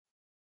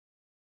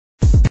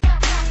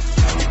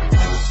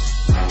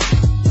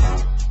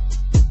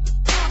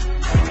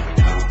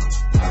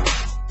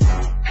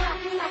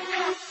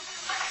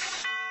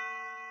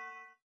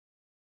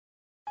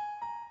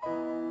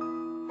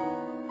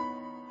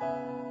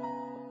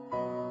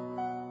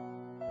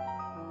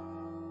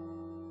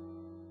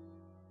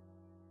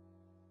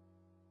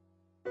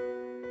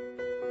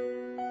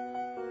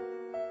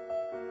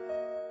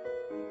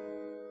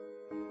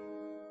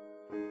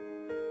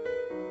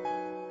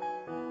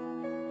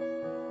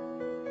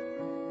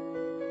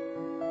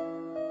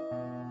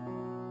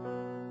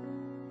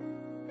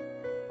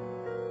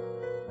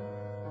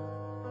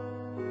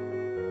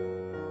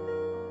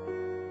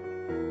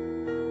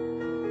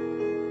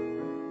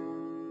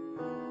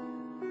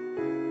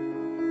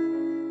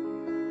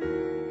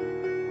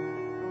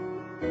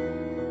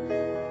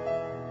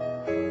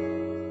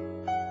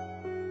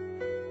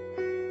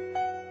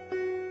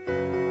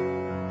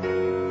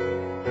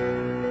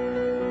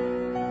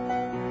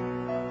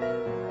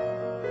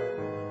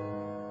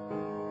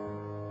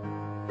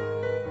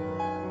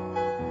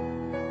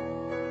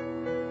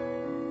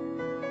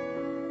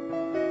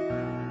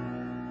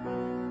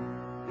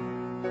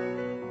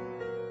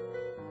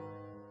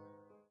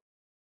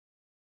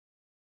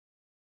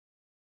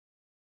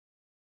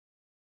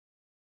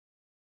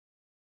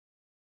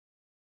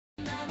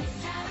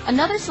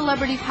Another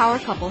celebrity power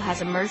couple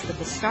has emerged with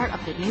the start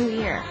of the new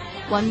year.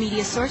 One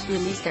media source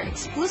released their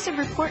exclusive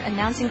report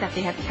announcing that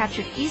they have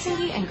captured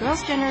Seung-gi and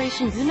Girls'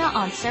 Generation Yoona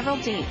on several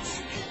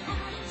dates.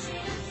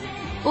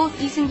 Both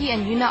Seung-gi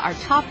and Yoona are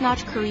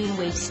top-notch Korean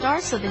wave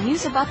stars, so the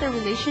news about their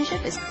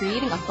relationship is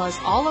creating a buzz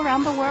all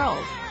around the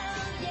world.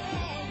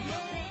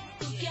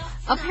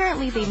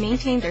 Apparently, they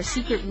maintained their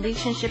secret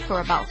relationship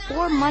for about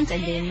 4 months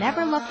and they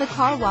never left the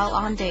car while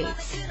on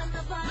dates.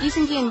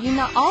 Seung-gi and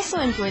Yoona also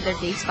enjoyed their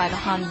dates by the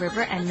Han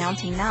River and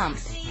Mountain Nam.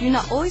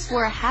 Yoona always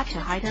wore a hat to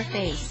hide her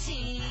face.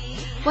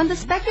 When the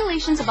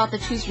speculations about the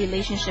two's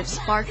relationship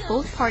sparked,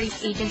 both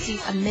parties'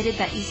 agencies admitted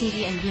that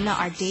Seung-gi and Yoona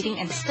are dating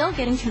and still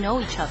getting to know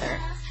each other.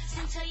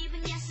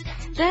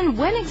 Then,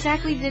 when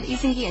exactly did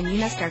Seung-gi and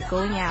Yoona start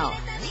going out?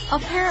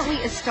 Apparently,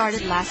 it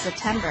started last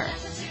September.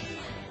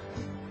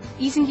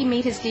 Seung-gi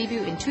made his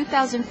debut in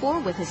 2004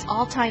 with his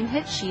all-time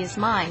hit, She Is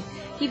Mine.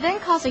 He then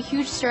caused a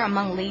huge stir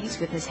among ladies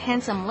with his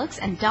handsome looks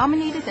and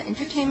dominated the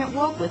entertainment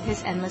world with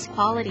his endless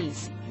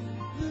qualities.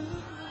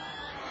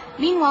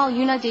 Meanwhile,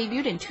 Yoona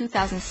debuted in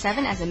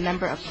 2007 as a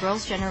member of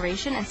Girls'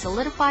 Generation and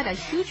solidified a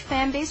huge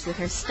fan base with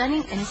her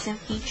stunning, innocent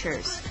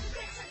features.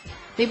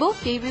 They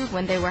both debuted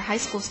when they were high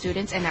school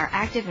students and are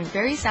active in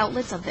various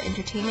outlets of the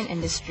entertainment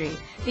industry.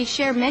 They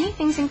share many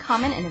things in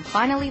common and it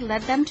finally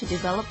led them to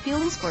develop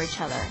feelings for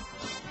each other.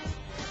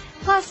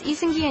 Plus,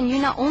 Seung-gi and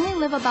Yoona only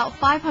live about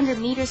 500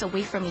 meters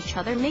away from each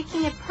other,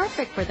 making it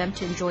perfect for them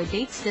to enjoy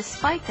dates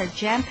despite their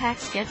jam-packed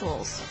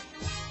schedules.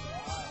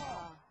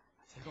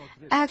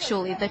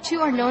 Actually, the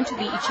two are known to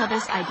be each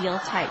other's ideal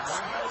types.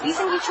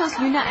 Seung-gi chose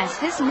Yoona as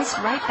his Miss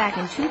Right back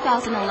in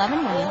 2011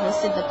 when he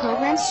hosted the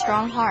program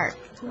Strong Heart.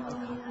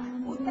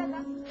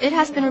 It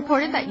has been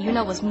reported that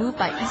Yoona was moved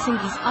by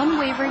Seung-gi's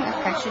unwavering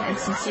affection and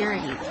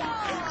sincerity.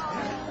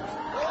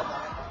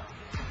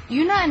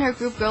 Yoona and her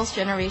group Girls'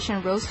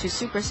 Generation rose to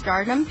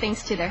superstardom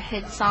thanks to their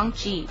hit song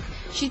G.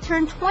 She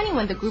turned 20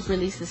 when the group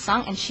released the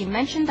song and she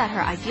mentioned that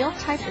her ideal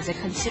type is a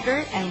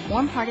considerate and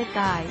warm-hearted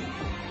guy.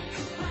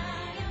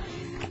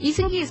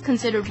 Seung-gi is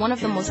considered one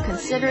of the most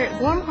considerate,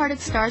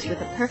 warm-hearted stars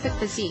with a perfect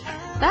physique.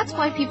 That's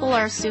why people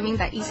are assuming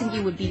that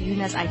Seung-gi would be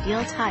Yoona's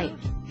ideal type.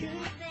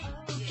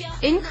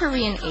 In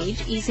Korean age,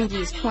 Seung-gi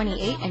is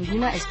 28 and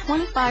Yoona is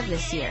 25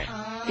 this year.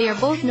 They are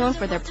both known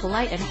for their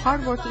polite and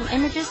hardworking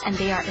images and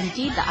they are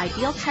indeed the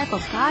ideal type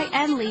of guy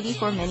and lady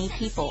for many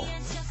people.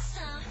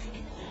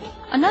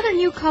 Another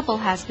new couple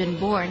has been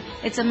born.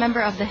 It's a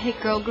member of the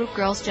hit girl group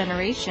Girls'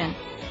 Generation.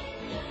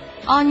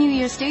 On New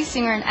Year's Day,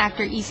 singer and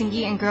actor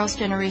Seung-gi and Girls'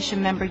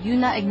 Generation member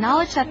Yoona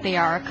acknowledged that they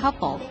are a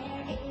couple.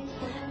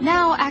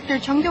 Now, actor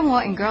Chung Kyung-ho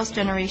and Girls'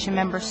 Generation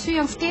member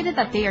Soo-young stated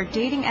that they are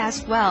dating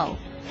as well.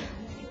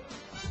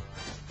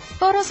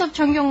 Photos of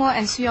Chung Kyung-ho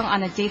and Soo-young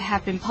on a date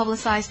have been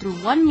publicized through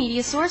one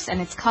media source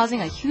and it's causing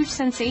a huge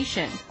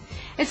sensation.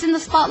 It's in the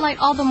spotlight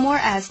all the more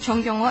as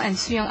Chung Kyung-ho and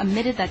Soo-young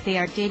admitted that they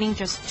are dating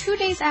just 2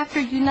 days after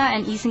Yoona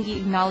and Seung-gi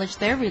acknowledged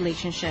their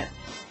relationship.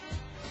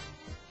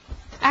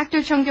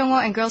 Actor Chung Kyung-ho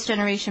and Girls'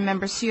 Generation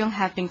member Soo-young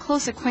have been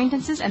close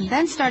acquaintances and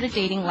then started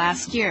dating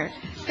last year.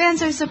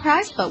 Fans are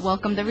surprised but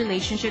welcome the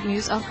relationship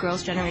news of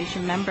Girls'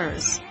 Generation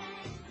members.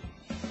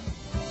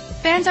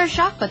 Fans are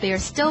shocked, but they are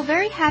still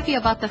very happy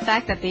about the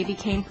fact that they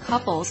became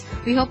couples.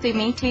 We hope they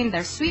maintain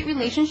their sweet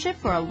relationship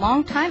for a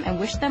long time and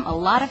wish them a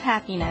lot of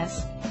happiness.